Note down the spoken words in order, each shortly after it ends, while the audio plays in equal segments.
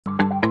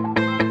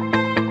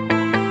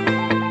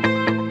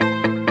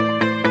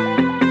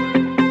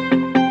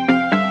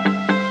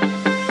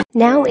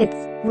Now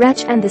it's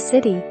Retch and the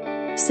city.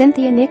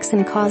 Cynthia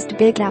Nixon caused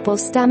Big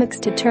Apple's stomachs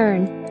to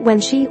turn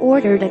when she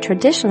ordered a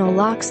traditional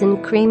lox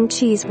and cream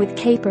cheese with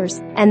capers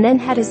and then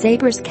had a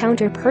Zabar's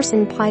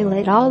counterperson pile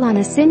it all on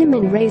a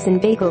cinnamon raisin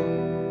bagel.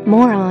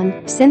 More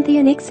on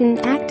Cynthia Nixon.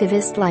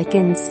 Activist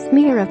likens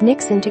smear of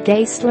Nixon to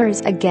gay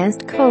slurs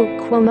against Koch.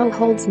 Cuomo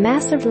holds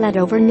massive lead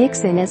over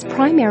Nixon as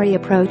primary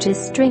approaches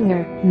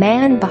stringer.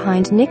 Man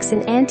behind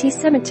Nixon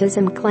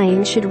anti-Semitism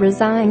claim should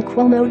resign.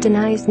 Cuomo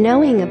denies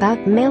knowing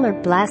about mailer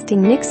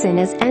blasting Nixon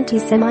as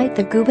anti-Semite.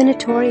 The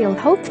gubernatorial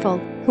hopeful,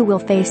 who will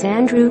face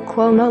Andrew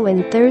Cuomo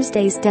in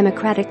Thursday's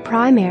Democratic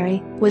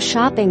primary, was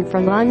shopping for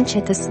lunch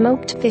at the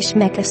smoked fish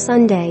mecca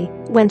Sunday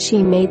when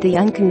she made the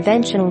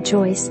unconventional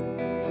choice.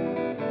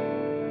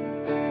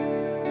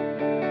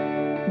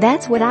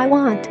 "That's what I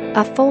want,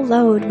 a full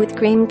load with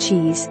cream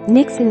cheese,"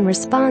 Nixon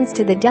responds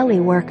to the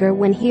deli worker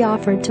when he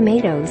offered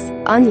tomatoes,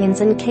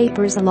 onions and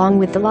capers along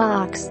with the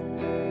lox.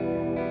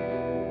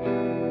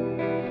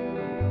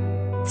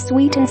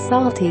 "Sweet and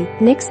salty,"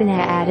 Nixon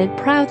added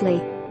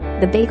proudly.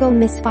 The bagel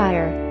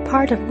misfire,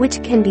 part of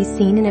which can be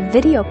seen in a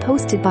video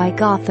posted by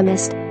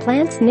Gothamist,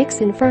 plants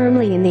Nixon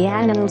firmly in the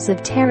annals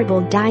of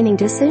terrible dining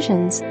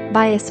decisions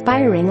by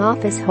aspiring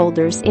office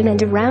holders in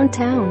and around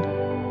town.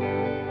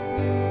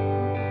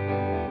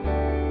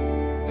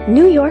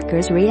 New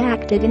Yorkers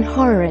reacted in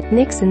horror at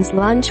Nixon's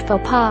lunch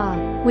faux pas,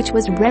 which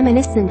was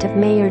reminiscent of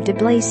Mayor de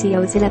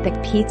Blasio's epic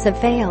pizza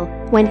fail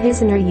when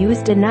Hizzoner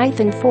used a knife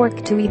and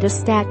fork to eat a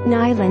Staten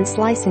Island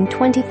slice in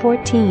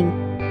 2014.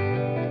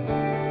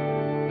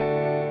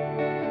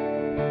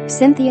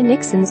 "Cynthia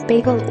Nixon's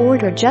bagel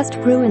order just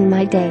ruined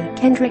my day,"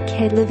 Kendra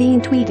K. Levine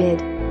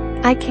tweeted.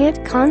 "I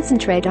can't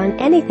concentrate on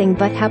anything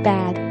but how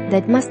bad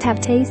that must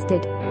have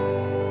tasted."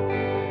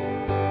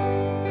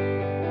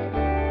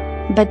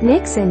 But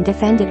Nixon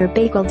defended her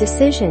bagel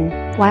decision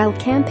while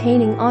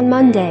campaigning on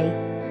Monday.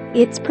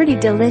 "It's pretty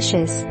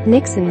delicious,"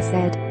 Nixon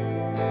said.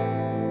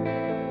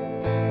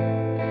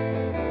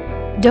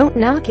 "Don't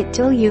knock it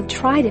till you've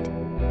tried it."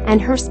 And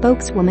her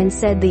spokeswoman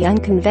said the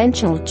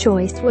unconventional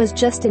choice was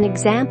just an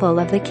example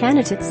of the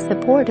candidate's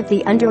support of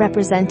the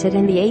underrepresented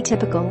and the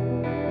atypical.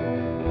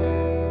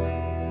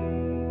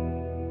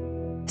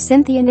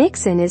 Cynthia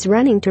Nixon is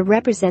running to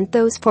represent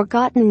those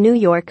forgotten New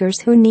Yorkers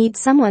who need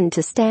someone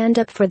to stand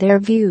up for their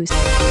views.